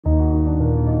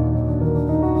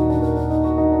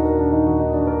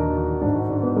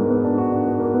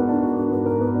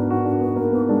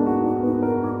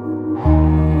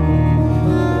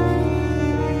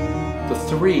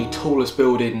tallest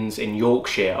buildings in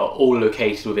Yorkshire are all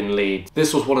located within Leeds.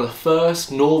 This was one of the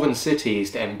first northern cities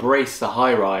to embrace the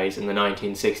high-rise in the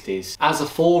 1960s. As a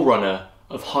forerunner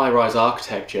of high-rise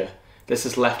architecture, this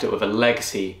has left it with a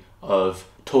legacy of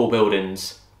tall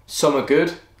buildings. Some are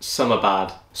good, some are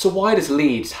bad. So why does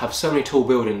Leeds have so many tall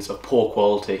buildings of poor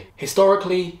quality?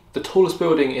 Historically, the tallest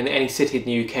building in any city in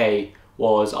the UK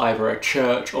was either a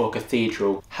church or a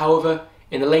cathedral. However,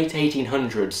 in the late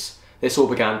 1800s, this all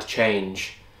began to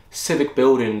change. Civic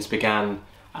buildings began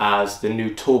as the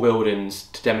new tall buildings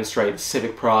to demonstrate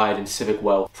civic pride and civic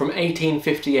wealth. From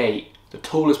 1858, the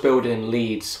tallest building in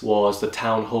Leeds was the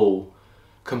Town Hall,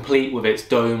 complete with its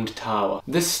domed tower.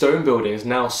 This stone building is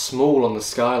now small on the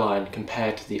skyline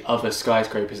compared to the other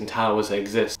skyscrapers and towers that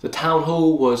exist. The Town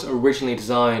Hall was originally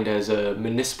designed as a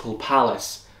municipal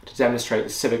palace to demonstrate the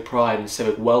civic pride and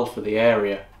civic wealth of the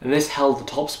area, and this held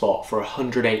the top spot for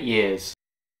 108 years.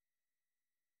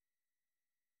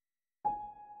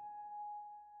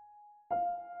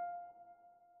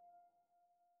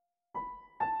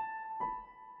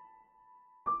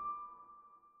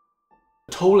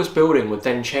 The tallest building would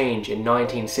then change in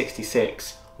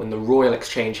 1966 when the Royal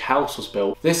Exchange House was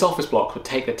built. This office block would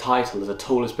take the title as the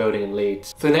tallest building in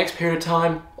Leeds. For the next period of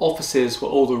time, offices were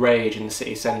all the rage in the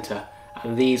city centre,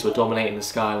 and these were dominating the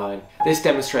skyline. This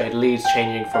demonstrated Leeds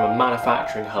changing from a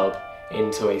manufacturing hub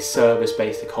into a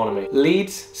service-based economy.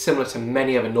 Leeds, similar to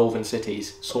many other northern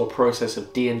cities, saw a process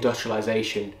of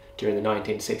deindustrialisation during the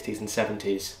 1960s and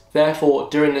 70s. Therefore,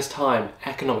 during this time,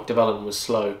 economic development was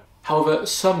slow. However,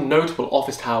 some notable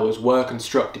office towers were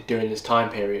constructed during this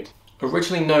time period.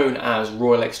 Originally known as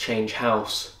Royal Exchange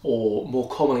House, or more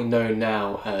commonly known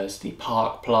now as the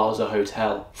Park Plaza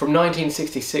Hotel. From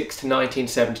 1966 to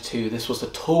 1972, this was the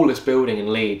tallest building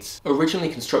in Leeds. Originally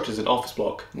constructed as an office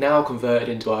block, now converted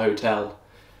into a hotel.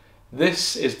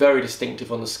 This is very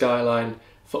distinctive on the skyline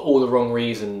for all the wrong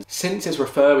reasons. Since its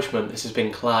refurbishment, this has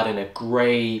been clad in a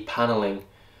grey panelling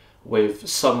with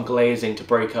some glazing to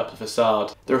break up the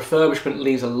facade. The refurbishment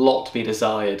leaves a lot to be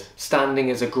desired,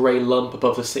 standing as a grey lump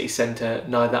above the city centre,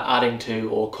 neither adding to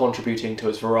or contributing to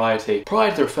its variety. Prior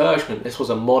to the refurbishment, this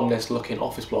was a modernist looking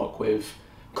office block with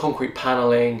concrete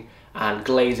panelling and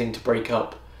glazing to break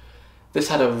up. This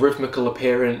had a rhythmical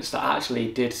appearance that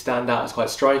actually did stand out as quite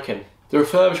striking. The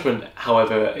refurbishment,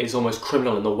 however, is almost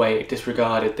criminal in the way it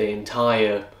disregarded the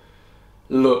entire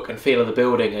look and feel of the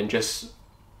building and just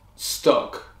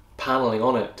stuck panelling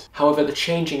on it. However, the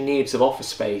changing needs of office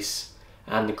space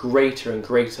and the greater and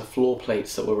greater floor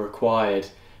plates that were required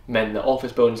meant that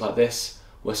office buildings like this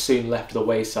were soon left to the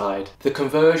wayside. The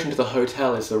conversion to the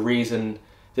hotel is the reason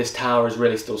this tower is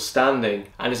really still standing,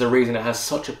 and is the reason it has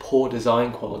such a poor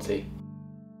design quality.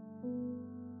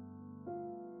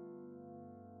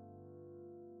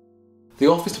 The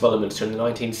office developments during the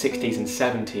 1960s and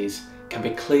 70s can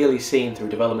be clearly seen through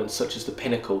developments such as the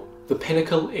Pinnacle. The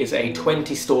Pinnacle is a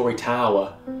 20-storey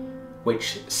tower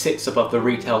which sits above the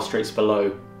retail streets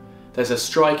below. There's a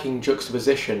striking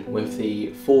juxtaposition with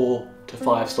the 4 to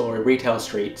 5-storey retail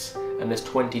streets and this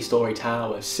 20-storey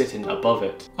tower sitting above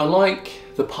it. Unlike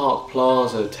the Park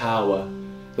Plaza tower,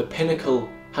 the Pinnacle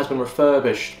has been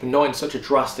refurbished, but not in such a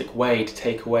drastic way to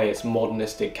take away its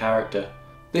modernistic character.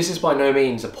 This is by no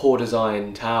means a poor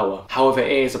design tower, however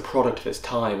it is a product of its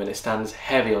time and it stands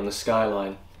heavy on the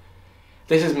skyline.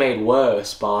 This is made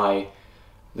worse by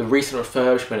the recent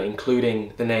refurbishment,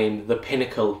 including the name The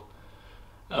Pinnacle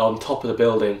on top of the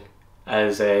building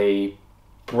as a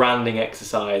branding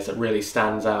exercise that really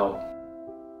stands out.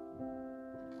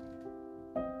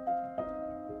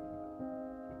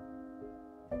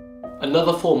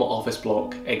 Another former office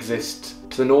block exists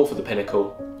to the north of the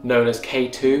Pinnacle, known as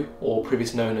K2, or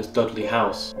previously known as Dudley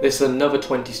House. This is another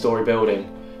 20-storey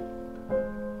building,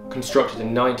 constructed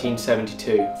in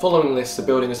 1972. Following this, the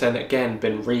building has then again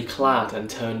been reclad and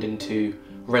turned into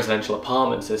residential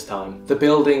apartments this time. The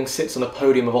building sits on a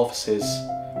podium of offices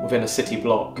within a city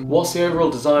block. Whilst the overall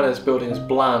design of this building is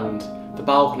bland, the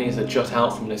balconies that jut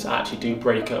out from this actually do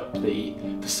break up the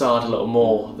facade a little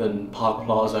more than Park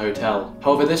Plaza Hotel.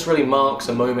 However, this really marks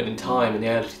a moment in time in the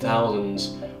early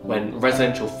 2000s when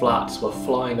residential flats were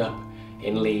flying up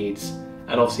in Leeds,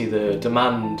 and obviously the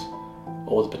demand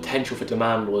or the potential for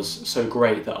demand was so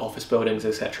great that office buildings,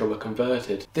 etc. were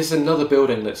converted. This is another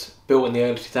building that's built in the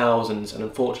early 2000s and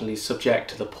unfortunately subject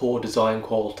to the poor design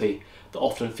quality that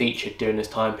often featured during this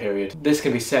time period. This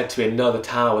can be said to be another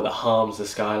tower that harms the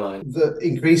skyline.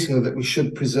 Increasingly that we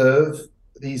should preserve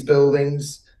these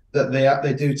buildings, that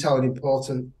they do tell an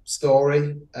important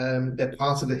story. They're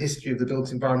part of the history of the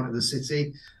built environment of the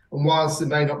city. And whilst they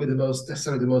may not be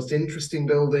necessarily the most interesting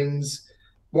buildings,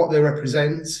 what they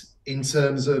represent in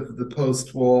terms of the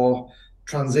post-war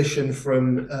transition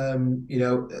from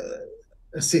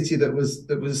a city that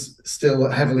was still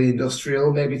heavily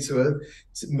industrial, maybe to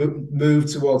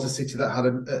move towards a city that had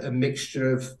a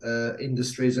mixture of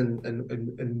industries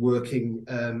and working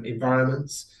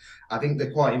environments. I think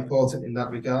they're quite important in that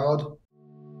regard.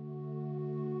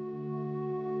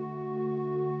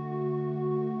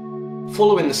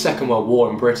 Following the Second World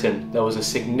War in Britain, there was a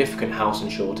significant housing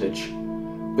shortage.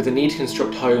 With the need to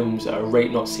construct homes at a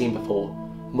rate not seen before,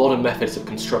 modern methods of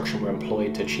construction were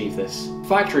employed to achieve this.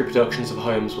 Factory productions of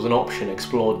homes was an option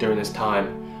explored during this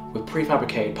time, with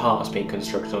prefabricated parts being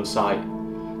constructed on site.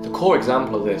 The core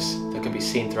example of this that can be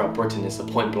seen throughout Britain is the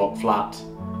point block flat.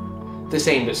 This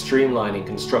aimed at streamlining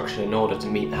construction in order to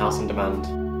meet the housing demand.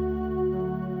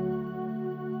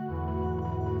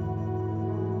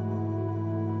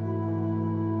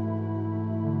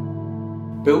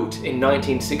 Built in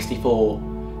 1964,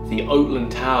 the Oatland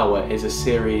Tower is a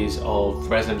series of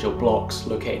residential blocks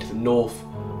located to the north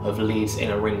of Leeds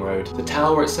Inner Ring Road. The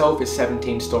tower itself is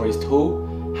 17 stories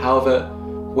tall, however,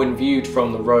 when viewed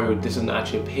from the road this doesn't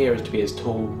actually appear to be as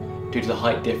tall due to the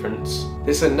height difference.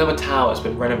 This is another tower that's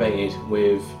been renovated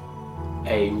with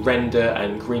a render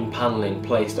and green panelling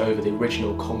placed over the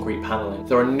original concrete panelling.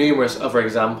 There are numerous other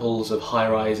examples of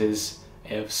high-rises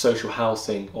of social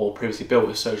housing or previously built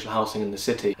as social housing in the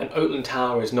city, and Oatland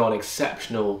Tower is not an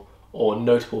exceptional or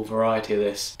notable variety of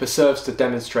this, but serves to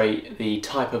demonstrate the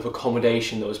type of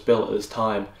accommodation that was built at this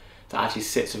time that actually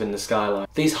sits within the skyline.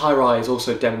 These high-rise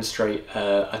also demonstrate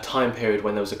a time period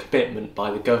when there was a commitment by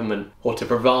the government or to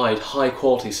provide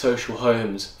high-quality social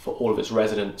homes for all of its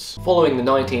residents. Following the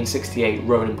 1968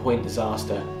 Ronan Point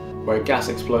disaster, where a gas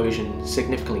explosion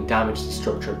significantly damaged the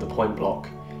structure of the point block,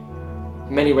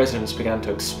 many residents began to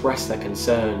express their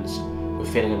concerns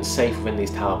with feeling unsafe within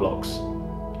these tower blocks.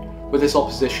 With this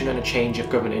opposition and a change of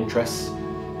government interests,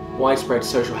 widespread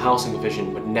social housing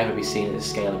division would never be seen at this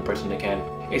scale in Britain again.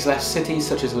 It's left cities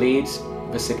such as Leeds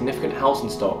with a significant housing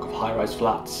stock of high-rise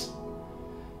flats.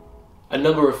 A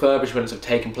number of refurbishments have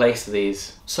taken place to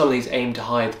these. Some of these aim to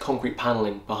hide the concrete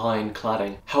panelling behind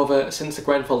cladding. However, since the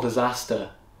Grenfell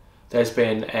disaster, there's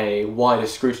been a wider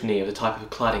scrutiny of the type of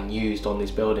cladding used on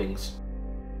these buildings.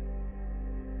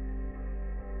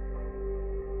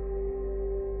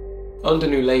 Under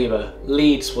New Labour,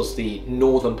 Leeds was the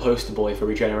northern poster boy for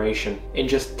regeneration. In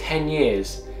just 10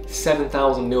 years,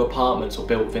 7,000 new apartments were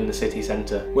built within the city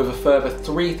centre, with a further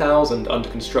 3,000 under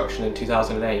construction in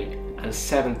 2008 and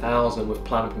 7,000 with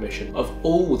planning permission. Of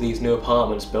all these new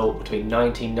apartments built between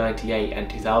 1998 and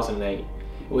 2008, it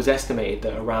was estimated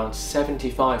that around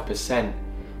 75%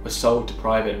 were sold to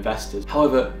private investors.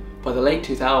 However, by the late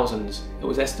 2000s, it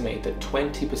was estimated that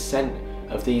 20%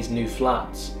 of these new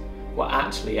flats were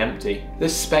actually empty.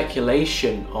 This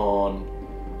speculation on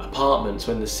apartments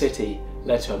within the city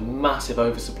led to a massive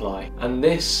oversupply, and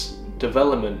this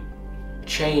development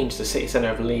changed the city centre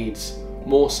of Leeds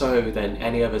more so than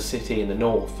any other city in the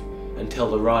north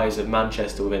until the rise of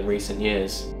Manchester within recent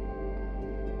years.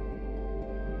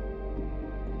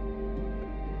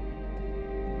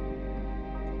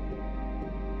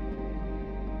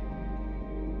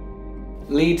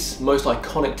 Leeds' most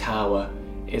iconic tower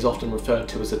is often referred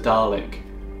to as a Dalek,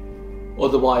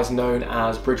 otherwise known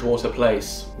as Bridgewater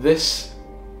Place. This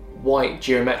white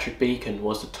geometric beacon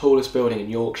was the tallest building in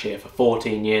Yorkshire for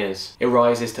 14 years. It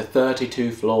rises to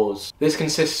 32 floors. This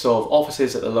consists of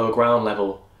offices at the lower ground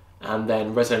level and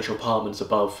then residential apartments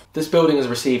above. This building has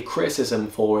received criticism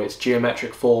for its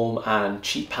geometric form and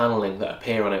cheap panelling that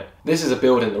appear on it. This is a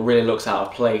building that really looks out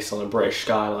of place on a British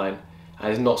skyline,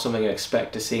 and is not something I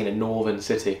expect to see in a northern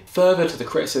city. Further to the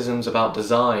criticisms about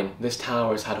design, this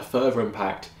tower has had a further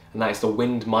impact, and that is the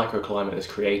wind microclimate it's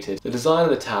created. The design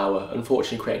of the tower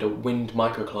unfortunately created a wind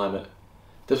microclimate.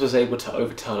 This was able to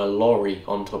overturn a lorry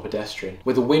onto a pedestrian,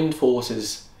 with the wind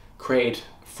forces created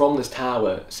from this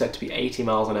tower said to be 80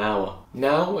 miles an hour.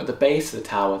 Now at the base of the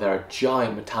tower there are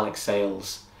giant metallic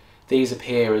sails. These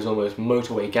appear as almost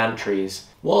motorway gantries.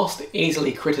 Whilst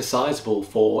easily criticisable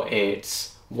for its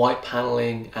white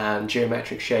panelling and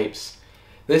geometric shapes,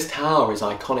 this tower is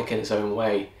iconic in its own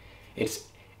way. It's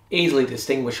easily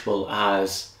distinguishable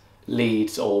as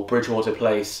Leeds or Bridgewater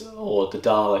Place or the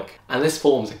Dalek, and this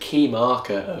forms a key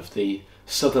marker of the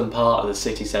southern part of the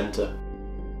city centre.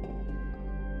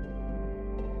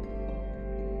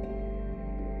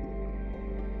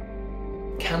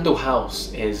 Candle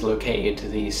House is located to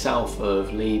the south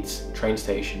of Leeds train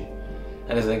station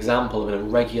and is an example of an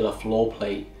irregular floor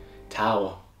plate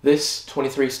tower. This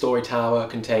 23-storey tower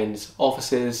contains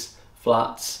offices,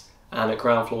 flats, and at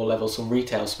ground floor level some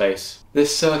retail space.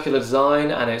 This circular design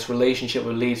and its relationship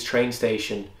with Leeds train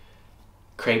station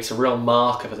creates a real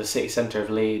marker for the city centre of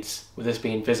Leeds, with this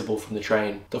being visible from the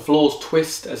train. The floors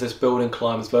twist as this building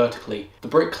climbs vertically. The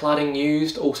brick cladding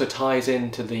used also ties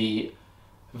into the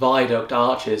viaduct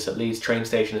arches that Leeds train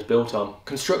station is built on.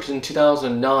 Constructed in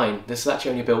 2009, this is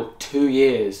actually only built 2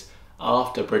 years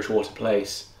after Bridgewater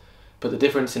Place, but the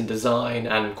difference in design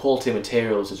and quality of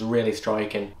materials is really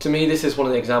striking. To me, this is one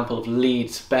of the examples of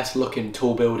Leeds' best looking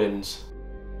tall buildings.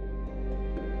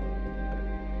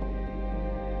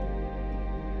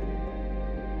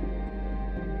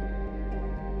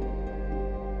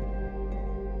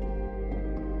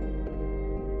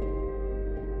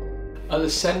 At the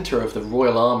centre of the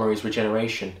Royal Armoury's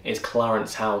regeneration is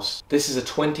Clarence House. This is a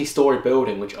 20-storey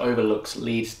building which overlooks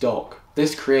Leeds Dock.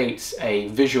 This creates a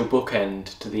visual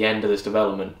bookend to the end of this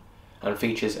development and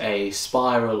features a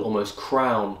spiral, almost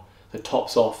crown, that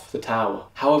tops off the tower.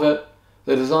 However,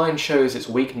 the design shows its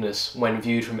weakness when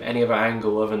viewed from any other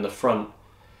angle other than the front.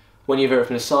 When you view it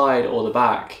from the side or the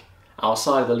back,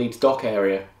 outside of the Leeds Dock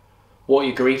area, what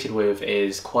you're greeted with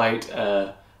is quite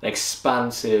an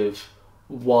expansive,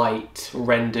 white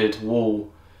rendered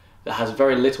wall that has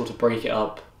very little to break it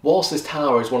up. Whilst this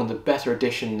tower is one of the better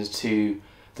additions to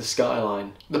the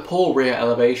skyline, the poor rear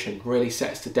elevation really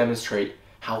sets to demonstrate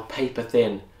how paper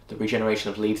thin the regeneration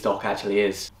of Leeds Dock actually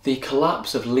is. The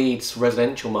collapse of Leeds'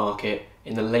 residential market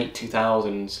in the late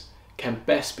 2000s can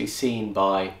best be seen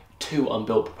by 2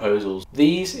 unbuilt proposals.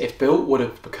 These, if built, would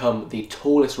have become the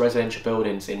tallest residential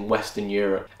buildings in Western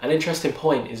Europe. An interesting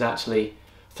point is actually,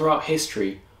 throughout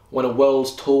history, when a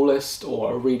world's tallest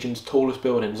or a region's tallest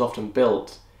building is often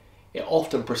built, it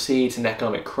often precedes an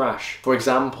economic crash. For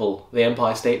example, the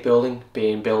Empire State Building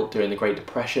being built during the Great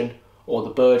Depression, or the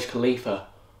Burj Khalifa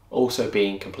also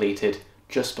being completed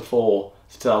just before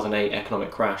the 2008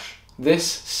 economic crash. This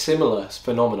similar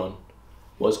phenomenon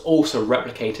was also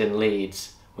replicated in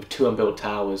Leeds with 2 unbuilt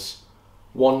towers,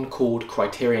 one called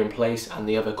Criterion Place and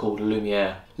the other called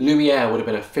Lumiere. Lumiere would have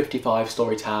been a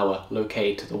 55-storey tower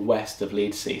located to the west of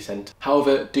Leeds city centre.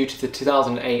 However, due to the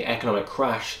 2008 economic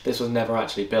crash, this was never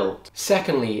actually built.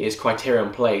 Secondly is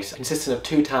Criterion Place, consisting of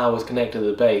 2 towers connected to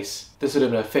the base. This would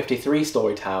have been a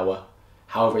 53-storey tower.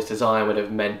 However, its design would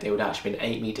have meant it would actually been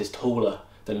 8 metres taller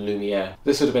than Lumiere.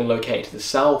 This would have been located to the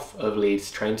south of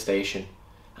Leeds train station,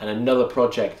 and another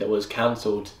project that was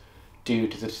cancelled due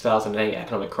to the 2008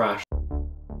 economic crash.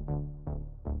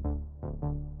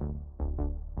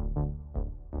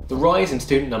 The rise in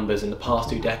student numbers in the past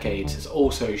 2 decades has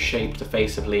also shaped the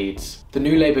face of Leeds. The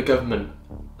new Labour government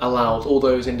allowed all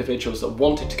those individuals that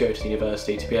wanted to go to the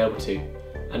university to be able to,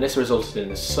 and this resulted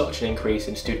in such an increase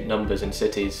in student numbers in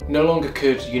cities. No longer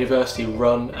could university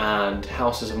run and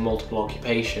houses of multiple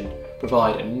occupation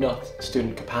provide enough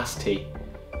student capacity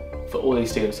for all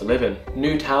these students to live in.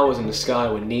 New towers in the sky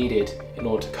were needed in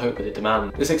order to cope with the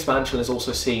demand. This expansion has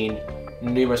also seen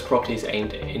numerous properties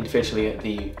aimed individually at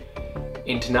the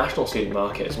international student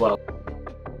market as well.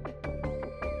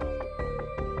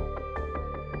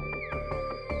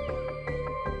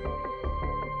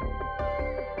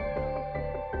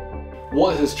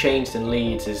 What has changed in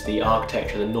Leeds is the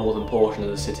architecture of the northern portion of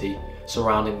the city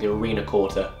surrounding the arena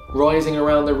quarter. Rising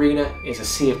around the arena is a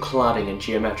sea of cladding and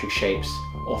geometric shapes,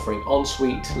 offering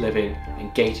ensuite living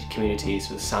and gated communities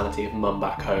for the sanity of mum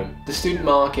back home. The student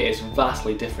market is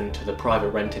vastly different to the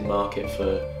private renting market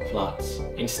for flats.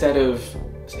 Instead of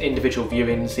individual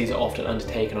viewings, these are often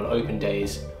undertaken on open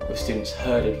days with students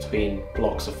herded between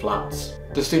blocks of flats.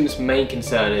 The students' main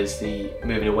concern is the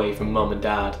moving away from mum and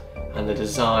dad, and the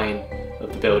design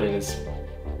of the building is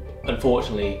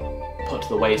unfortunately put to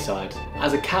the wayside.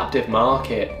 As a captive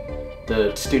market,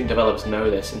 the student developers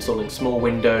know this, installing small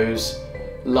windows,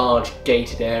 large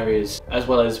gated areas, as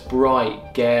well as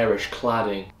bright, garish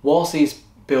cladding. Whilst these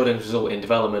buildings result in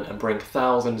development and bring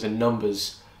thousands in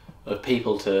numbers of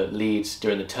people to Leeds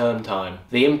during the term time,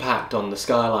 the impact on the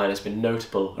skyline has been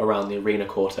notable around the arena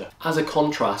quarter. As a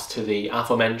contrast to the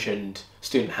aforementioned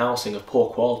student housing of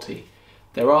poor quality,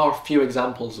 there are a few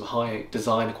examples of high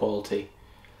design quality.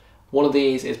 One of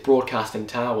these is Broadcasting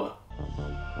Tower.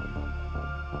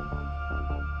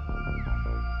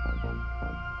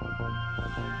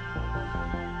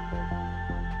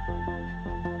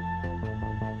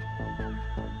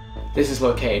 This is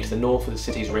located to the north of the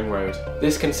city's ring road.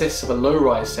 This consists of a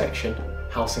low-rise section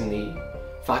housing the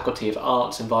Faculty of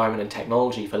Arts, Environment and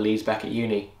Technology for Leeds Beckett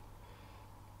Uni.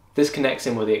 This connects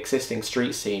in with the existing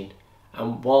street scene,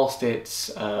 and whilst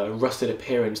its rusted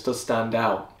appearance does stand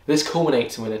out, this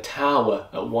culminates in with a tower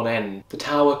at one end. The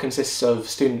tower consists of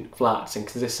student flats and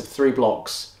consists of 3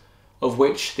 blocks, of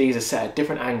which these are set at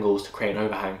different angles to create an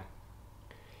overhang.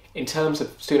 In terms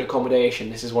of student accommodation,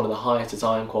 this is one of the highest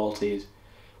design qualities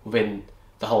within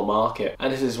the whole market,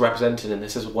 and this is represented, and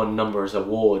this is won numerous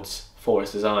awards for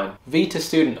its design. Vita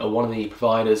Student are one of the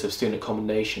providers of student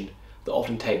accommodation that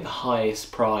often take the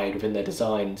highest pride within their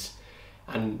designs,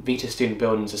 and Vita Student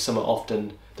buildings are somewhat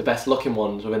often the best looking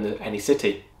ones within any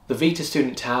city. The Vita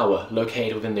Student Tower,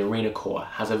 located within the arena core,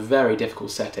 has a very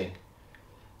difficult setting.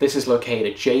 This is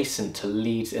located adjacent to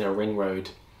Leeds inner ring road,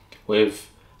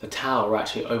 with the tower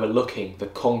actually overlooking the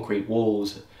concrete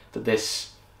walls that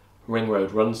this ring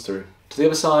road runs through. To the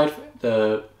other side,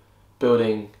 the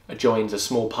building adjoins a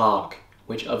small park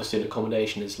which other student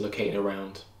accommodation is located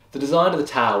around. The design of the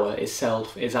tower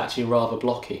itself is actually rather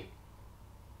blocky,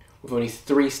 with only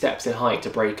 3 steps in height to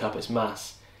break up its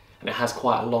mass, and it has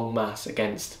quite a long mass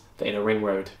against the inner ring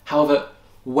road. However,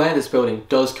 where this building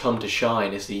does come to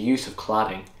shine is the use of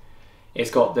cladding.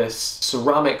 It's got this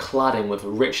ceramic cladding with a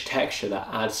rich texture that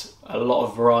adds a lot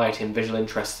of variety and visual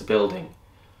interest to the building.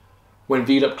 When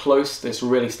viewed up close, this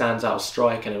really stands out as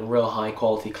striking and real high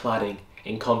quality cladding,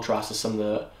 in contrast to some of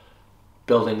the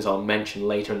buildings I'll mention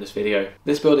later in this video.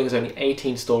 This building is only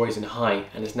 18 stories in height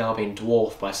and is now being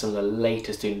dwarfed by some of the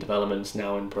later student developments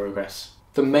now in progress.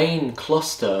 The main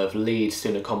cluster of Leeds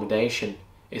student accommodation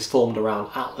is formed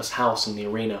around Atlas House and the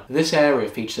arena. This area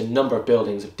features a number of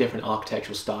buildings of different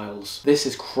architectural styles. This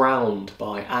is crowned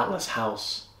by Atlas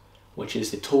House, which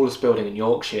is the tallest building in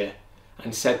Yorkshire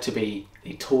and said to be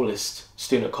the tallest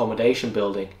student accommodation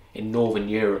building in Northern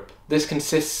Europe. This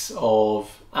consists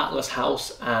of Atlas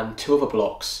House and 2 other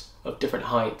blocks of different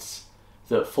heights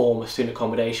that form a student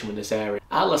accommodation in this area.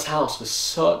 Atlas House, for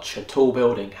such a tall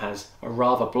building, has a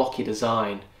rather blocky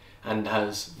design and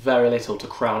has very little to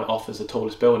crown it off as the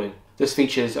tallest building. This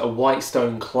features a white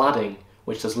stone cladding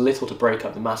which does little to break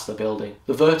up the mass of the building.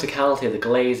 The verticality of the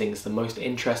glazing is the most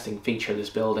interesting feature of this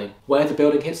building. Where the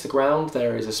building hits the ground,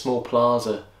 there is a small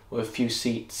plaza with a few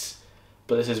seats,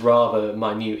 but this is rather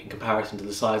minute in comparison to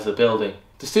the size of the building.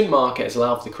 The student market has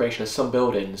allowed for the creation of some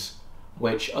buildings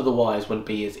which otherwise wouldn't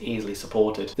be as easily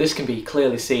supported. This can be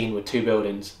clearly seen with 2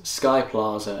 buildings, Sky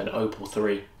Plaza and Opal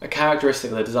 3. A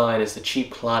characteristic of the design is the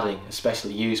cheap cladding,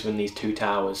 especially used within these 2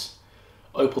 towers.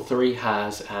 Opal 3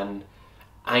 has an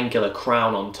angular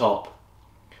crown on top,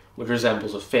 which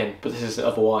resembles a fin, but this is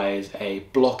otherwise a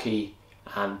blocky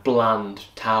and bland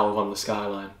tower on the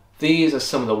skyline. These are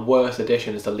some of the worst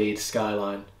additions to Leeds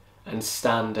skyline, and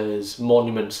stand as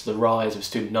monuments to the rise of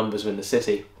student numbers within the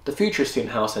city. The future of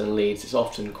student housing in Leeds is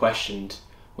often questioned,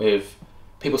 with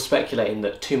people speculating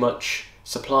that too much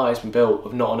supply has been built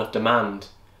with not enough demand,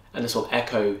 and this will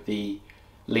echo the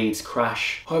Leeds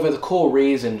crash. However, the core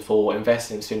reason for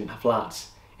investing in student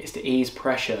flats is to ease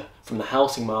pressure from the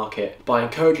housing market by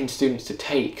encouraging students to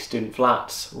take student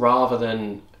flats rather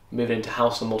than moving into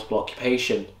house and multiple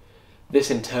occupation.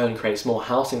 This in turn creates more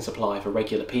housing supply for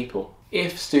regular people.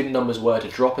 If student numbers were to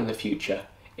drop in the future,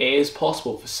 it is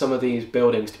possible for some of these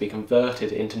buildings to be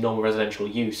converted into normal residential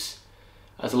use,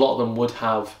 as a lot of them would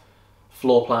have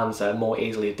floor plans that are more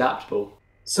easily adaptable.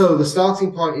 So the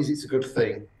starting point is it's a good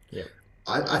thing. Yeah.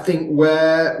 I think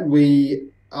where we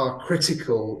are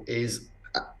critical is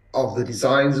of the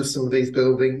designs of some of these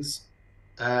buildings.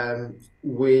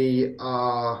 We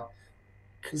are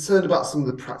concerned about some of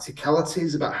the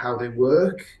practicalities about how they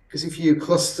work, because if you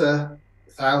cluster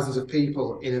thousands of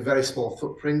people in a very small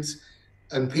footprint,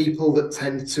 and people that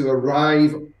tend to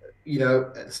arrive, you know,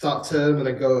 at the start of term and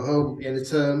then go home at the end of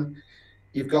term,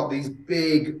 you've got these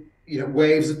big, you know,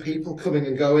 waves of people coming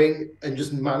and going, and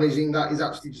just managing that is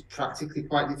actually just practically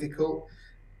quite difficult.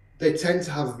 They tend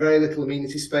to have very little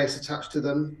amenity space attached to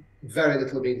them, very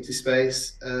little amenity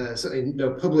space, certainly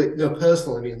no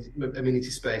personal amenity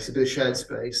space, a bit of shared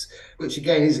space, which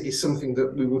again is something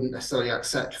that we wouldn't necessarily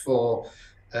accept for,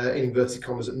 in inverted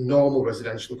commas, normal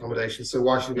residential accommodation. So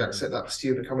why should we accept that for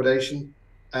student accommodation?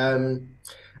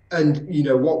 And you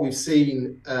know what we've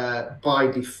seen by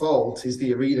default is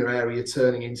the arena area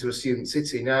turning into a student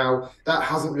city. Now that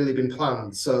hasn't really been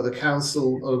planned. So the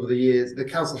council over the years, the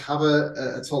council have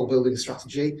a tall building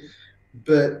strategy,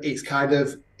 but it's kind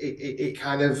of it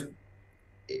kind of,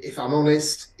 if I'm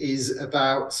honest, is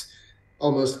about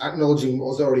almost acknowledging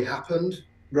what's already happened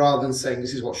rather than saying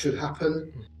this is what should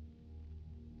happen.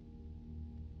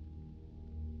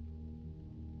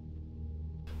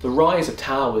 The rise of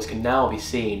towers can now be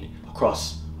seen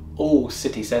across all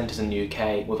city centres in the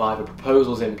UK, with either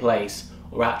proposals in place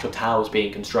or actual towers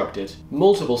being constructed.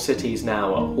 Multiple cities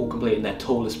now are all completing their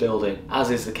tallest building, as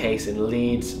is the case in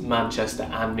Leeds, Manchester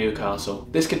and Newcastle.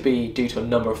 This could be due to a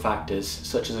number of factors,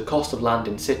 such as the cost of land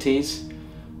in cities,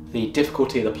 the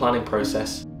difficulty of the planning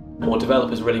process, or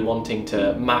developers really wanting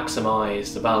to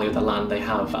maximise the value of the land they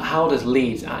have. But how does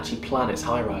Leeds actually plan its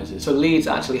high-rises? So Leeds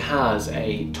actually has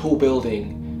a tall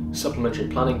building supplementary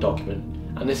planning document,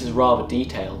 and this is rather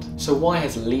detailed. So why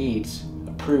has Leeds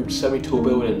approved so many tall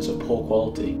buildings of poor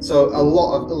quality? So a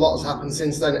lot has happened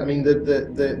since then. I mean,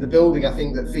 the building, I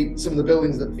think that some of the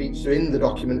buildings that feature in the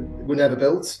document were never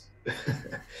built.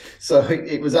 So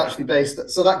it was actually based,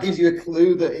 so that gives you a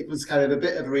clue that it was kind of a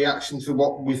bit of a reaction to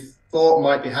what we thought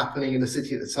might be happening in the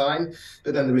city at the time.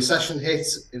 But then the recession hit,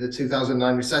 in the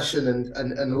 2009 recession,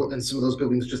 and some of those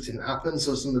buildings just didn't happen.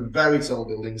 So some of the very tall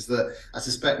buildings that I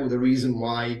suspect were the reason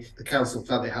why the council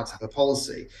felt they had to have a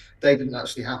policy, they didn't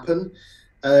actually happen.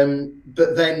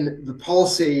 But then the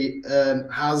policy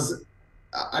has,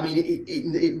 I mean,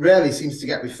 it rarely seems to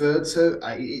get referred to.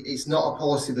 It's not a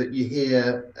policy that you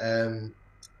hear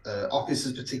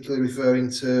officers particularly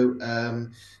referring to.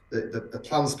 The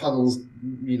plans panels,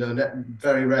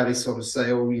 very rarely sort of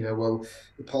say, oh, well,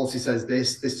 the policy says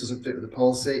this doesn't fit with the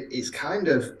policy. It's kind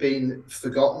of been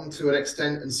forgotten to an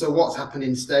extent. And so what's happened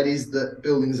instead is that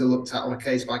buildings are looked at on a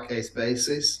case-by-case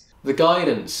basis. The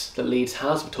guidance that Leeds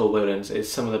has for tall buildings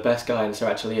is some of the best guidance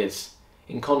there actually is.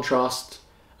 In contrast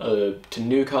to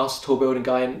Newcastle tall building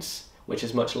guidance, which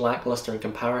is much lacklustre in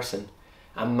comparison,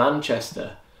 and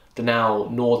Manchester, the now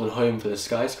northern home for the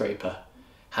skyscraper,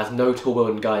 has no tall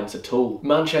building guidance at all.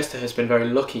 Manchester has been very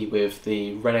lucky with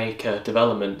the Renacre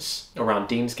developments around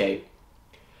Deansgate.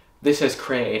 This has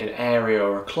created an area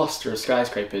or a cluster of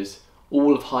skyscrapers,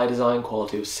 all of high design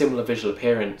quality with similar visual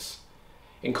appearance.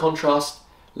 In contrast,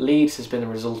 Leeds has been a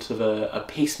result of a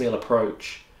piecemeal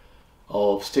approach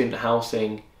of student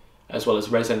housing as well as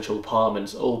residential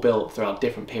apartments, all built throughout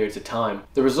different periods of time.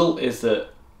 The result is that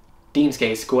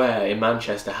Deansgate Square in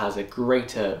Manchester has a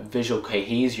greater visual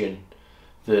cohesion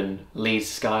than Leeds'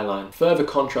 skyline. Further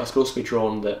contrast could also be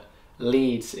drawn that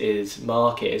Leeds'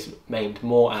 market is aimed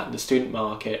more at the student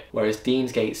market, whereas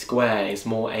Deansgate Square is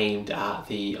more aimed at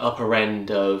the upper end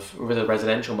of the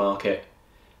residential market.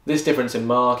 This difference in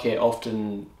market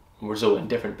often result in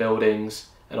different buildings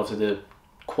and often the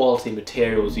quality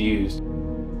materials used.